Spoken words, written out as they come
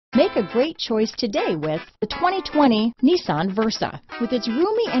Make a great choice today with the 2020 Nissan Versa. With its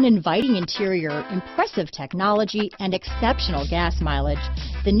roomy and inviting interior, impressive technology, and exceptional gas mileage,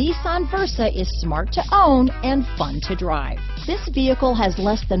 the Nissan Versa is smart to own and fun to drive. This vehicle has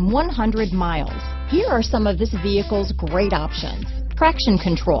less than 100 miles. Here are some of this vehicle's great options: traction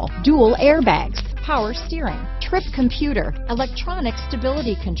control, dual airbags, power steering, trip computer, electronic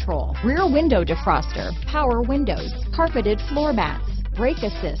stability control, rear window defroster, power windows, carpeted floor mats, brake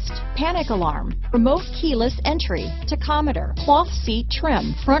assist, panic alarm, remote keyless entry, tachometer, cloth seat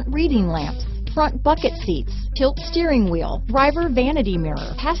trim, front reading lamps, front bucket seats, tilt steering wheel, driver vanity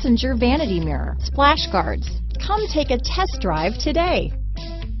mirror, passenger vanity mirror, splash guards. Come take a test drive today.